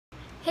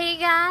Hey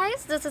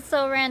guys, this is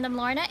So Random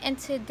Lorna, and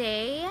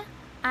today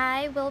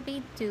I will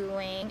be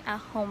doing a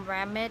home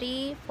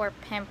remedy for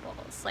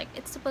pimples. Like,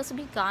 it's supposed to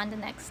be gone the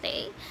next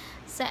day.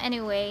 So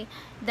anyway,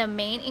 the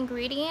main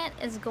ingredient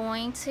is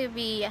going to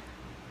be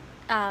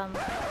um,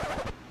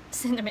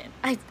 cinnamon.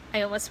 I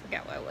almost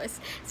forgot what it was.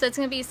 So it's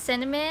going to be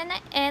cinnamon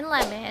and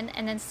lemon,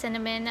 and then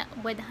cinnamon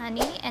with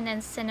honey, and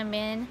then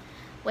cinnamon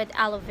with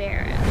aloe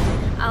vera.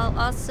 I'll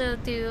also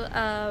do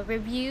a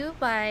review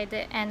by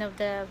the end of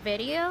the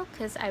video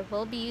because I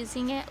will be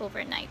using it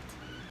overnight.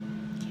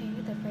 Okay,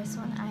 the first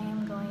one I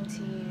am going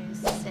to use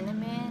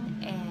cinnamon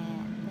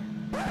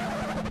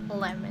and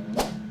lemon.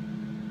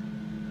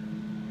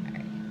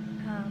 Alright,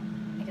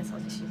 I guess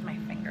I'll just use my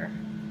finger.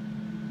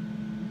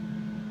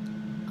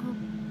 I'll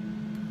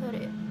put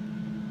it,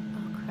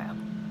 oh crap,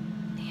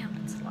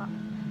 damn, it's a lot.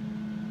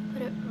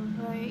 Put it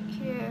right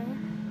here.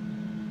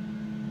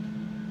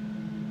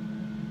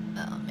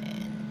 Oh man.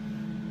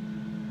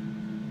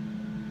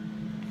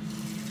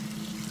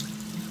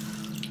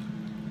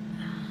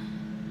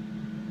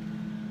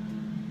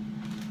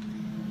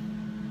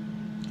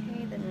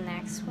 Okay, the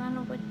next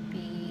one would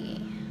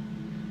be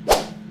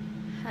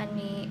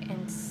honey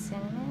and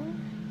cinnamon.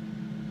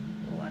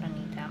 Oh, I don't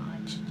need that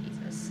much,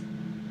 Jesus.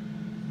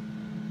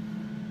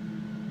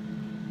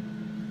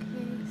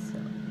 Okay, so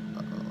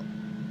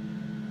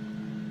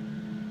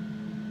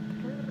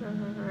put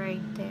it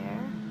right there.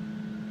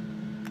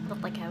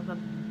 Look like I have a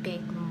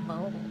big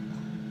mole.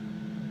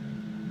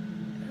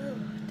 Ooh,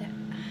 that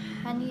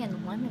honey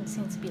and lemon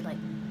seems to be like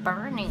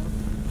burning.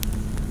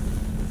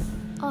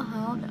 Oh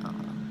hell no.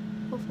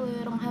 Hopefully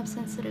I don't have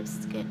sensitive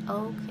skin.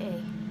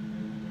 Okay.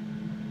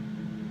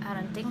 I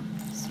don't think I'm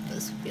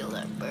supposed to feel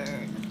that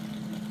burn.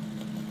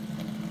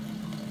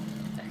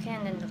 Okay,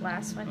 and then the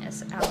last one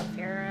is aloe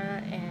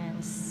vera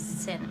and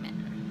cinnamon.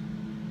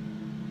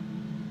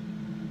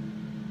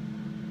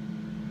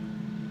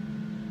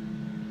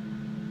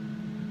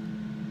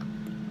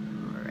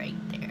 Right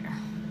there.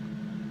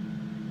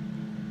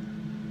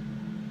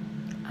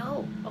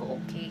 Oh,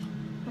 okay.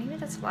 Maybe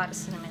that's a lot of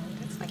cinnamon.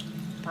 That's like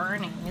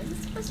burning. Is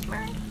it supposed to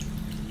burn?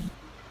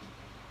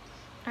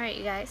 Alright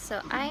you guys,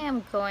 so I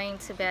am going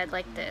to bed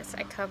like this.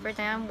 I cover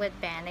them with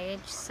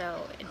bandage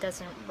so it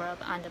doesn't rub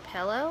on the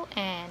pillow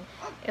and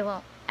it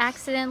won't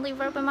accidentally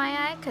rub in my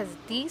eye because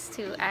these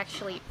two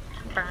actually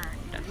burned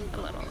a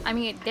little. I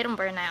mean, it didn't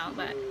burn out,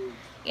 but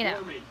you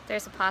know,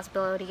 there's a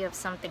possibility of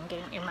something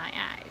getting in my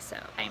eye, so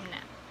I'm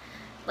not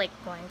like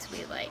going to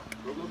be like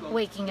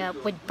waking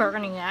up with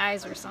burning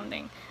eyes or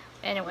something.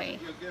 Anyway,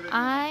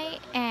 I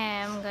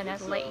am gonna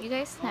let you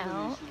guys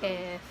know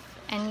if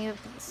any of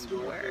these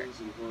work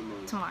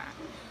tomorrow.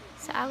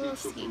 So I will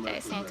see you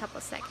guys in a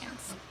couple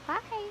seconds. Bye!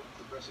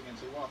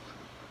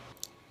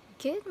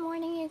 Good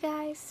morning you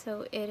guys.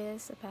 So it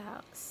is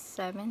about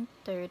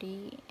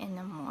 7:30 in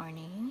the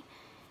morning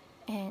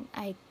and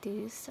I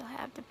do still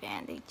have the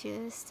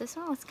bandages. This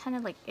one was kind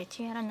of like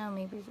itchy. I don't know,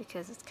 maybe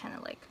because it's kind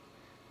of like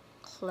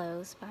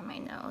close by my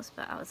nose,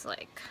 but I was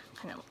like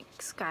kind of like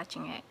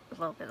scratching it a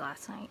little bit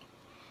last night.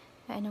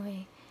 But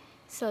anyway,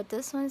 so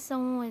this one's the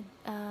one with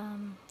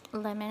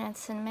lemon and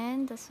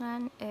cinnamon. This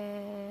one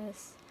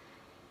is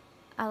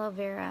aloe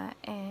vera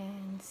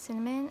and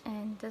cinnamon,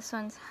 and this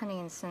one's honey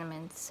and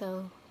cinnamon.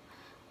 So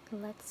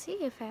let's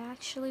see if it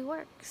actually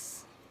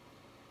works.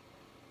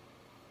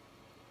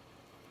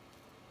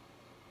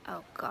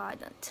 Oh god,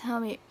 don't tell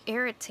me it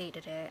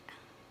irritated it.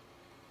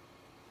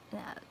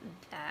 Now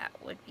that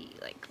would be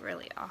like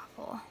really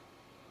awful.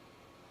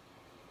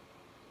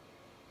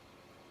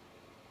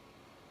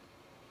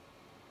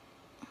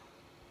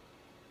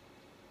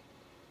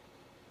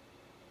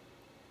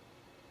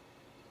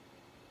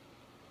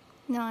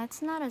 No,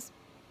 it's not as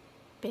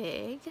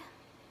big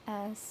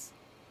as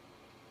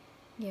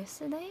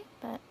yesterday,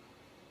 but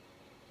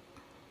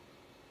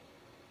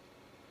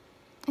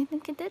I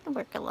think it did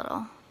work a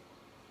little.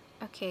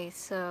 Okay,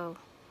 so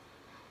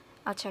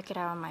I'll check it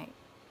out on my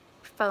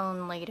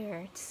phone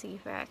later to see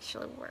if it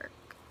actually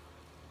worked.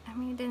 I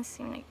mean, it didn't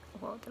seem like,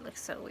 whoa, that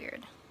looks so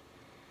weird.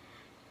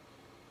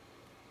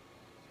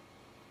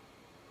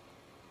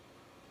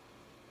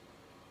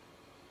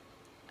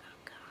 Oh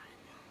god.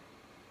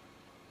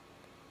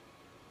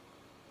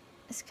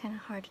 It's kind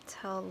of hard to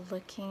tell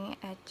looking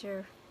at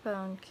your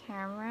phone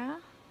camera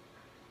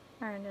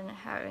rather than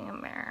having a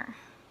mirror.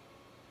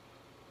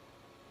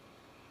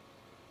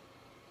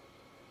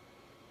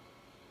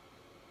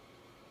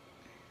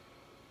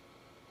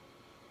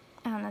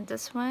 I don't know,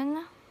 this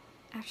one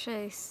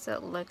actually still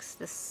looks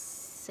the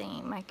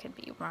same. I could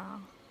be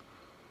wrong.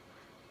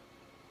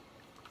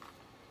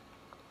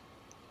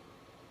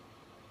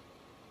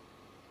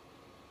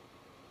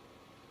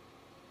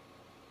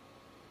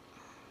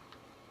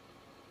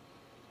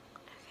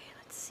 Okay,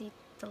 let's see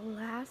the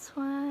last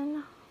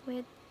one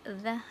with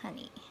the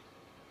honey.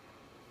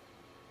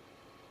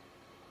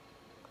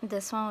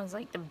 This one was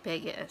like the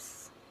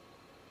biggest.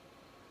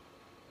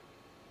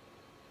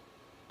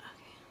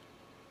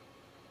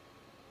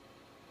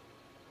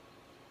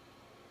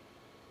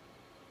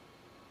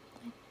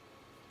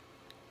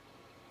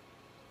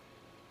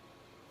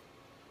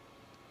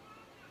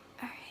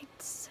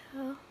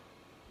 So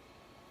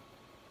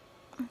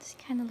it's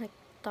kind of like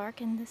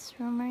dark in this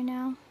room right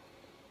now.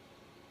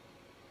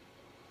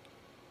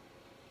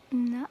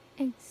 Not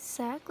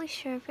exactly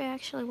sure if it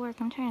actually worked.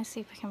 I'm trying to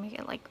see if I can make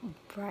it like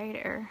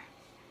brighter.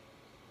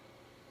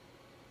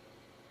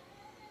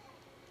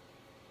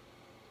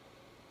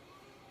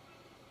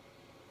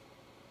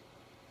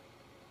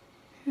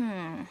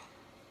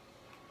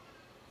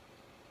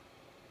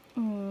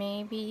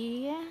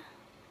 Maybe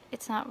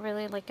it's not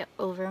really like an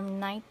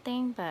overnight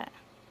thing, but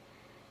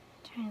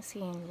I'm trying to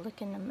see and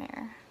look in the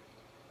mirror.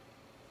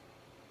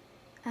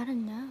 I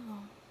don't know.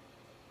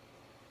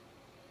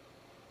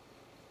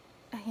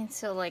 I can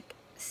still like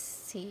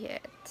see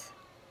it.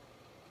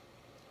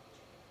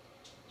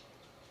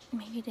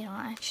 Maybe they don't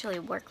actually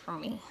work for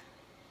me.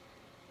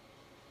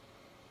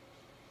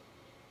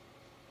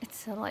 It's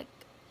still like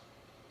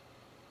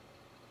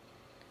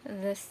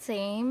the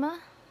same.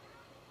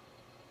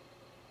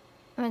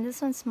 I mean,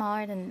 this one's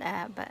smaller than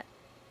that, but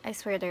I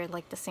swear they're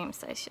like the same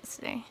size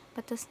yesterday.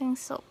 But this thing's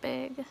so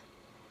big.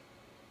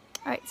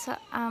 Alright, so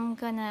I'm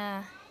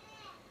gonna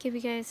give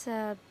you guys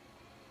a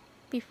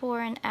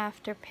before and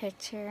after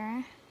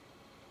picture.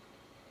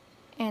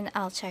 And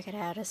I'll check it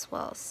out as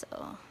well,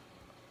 so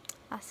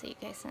I'll see you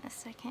guys in a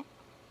second.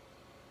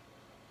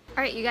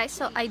 Alright you guys,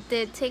 so I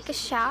did take a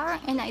shower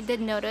and I did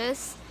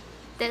notice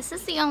this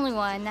is the only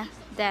one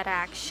that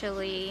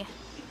actually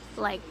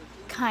like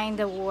kind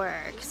of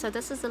works. So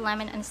this is the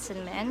lemon and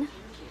cinnamon.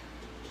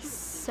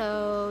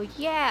 So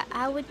yeah,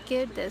 I would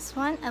give this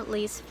one at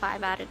least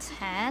 5 out of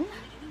 10.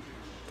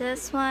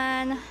 This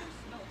one,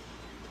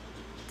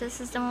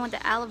 this is the one with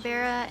the aloe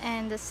vera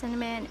and the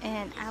cinnamon,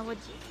 and I would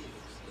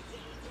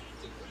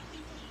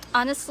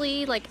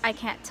honestly, like, I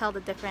can't tell the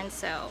difference,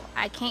 so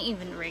I can't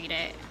even rate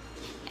it.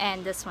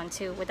 And this one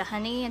too with the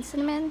honey and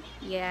cinnamon,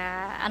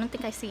 yeah, I don't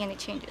think I see any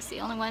changes. The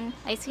only one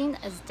I seen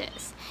is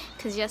this,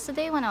 because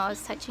yesterday when I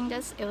was touching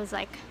this, it was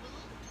like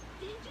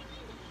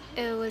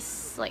it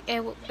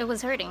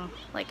was hurting.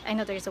 Like, I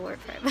know there's a word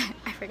for it, but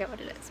I forget what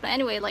it is. But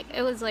anyway, like,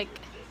 it was like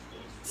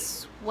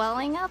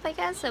swelling up, I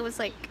guess. It was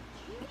like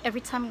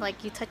every time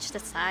like you touch the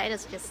side,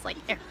 it's just like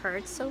it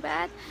hurts so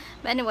bad.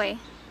 But anyway,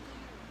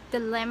 the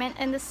lemon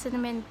and the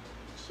cinnamon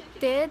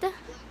did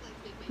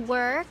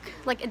work.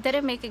 Like, it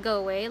didn't make it go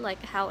away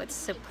like how it's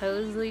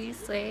supposedly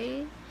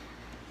say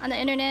on the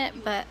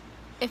internet, but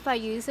if I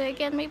use it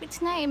again maybe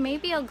tonight,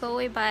 maybe I'll go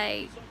away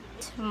by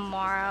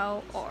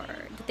tomorrow or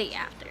the day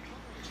after.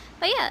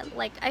 But yeah,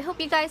 like, I hope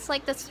you guys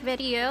like this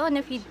video, and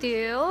if you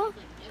do,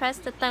 press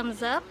the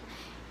thumbs up,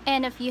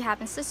 and if you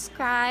haven't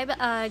subscribed,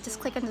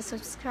 just click on the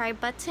subscribe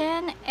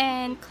button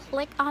and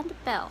click on the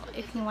bell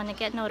if you want to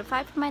get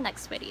notified for my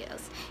next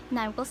videos. And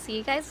I will see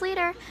you guys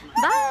later.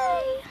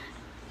 Bye!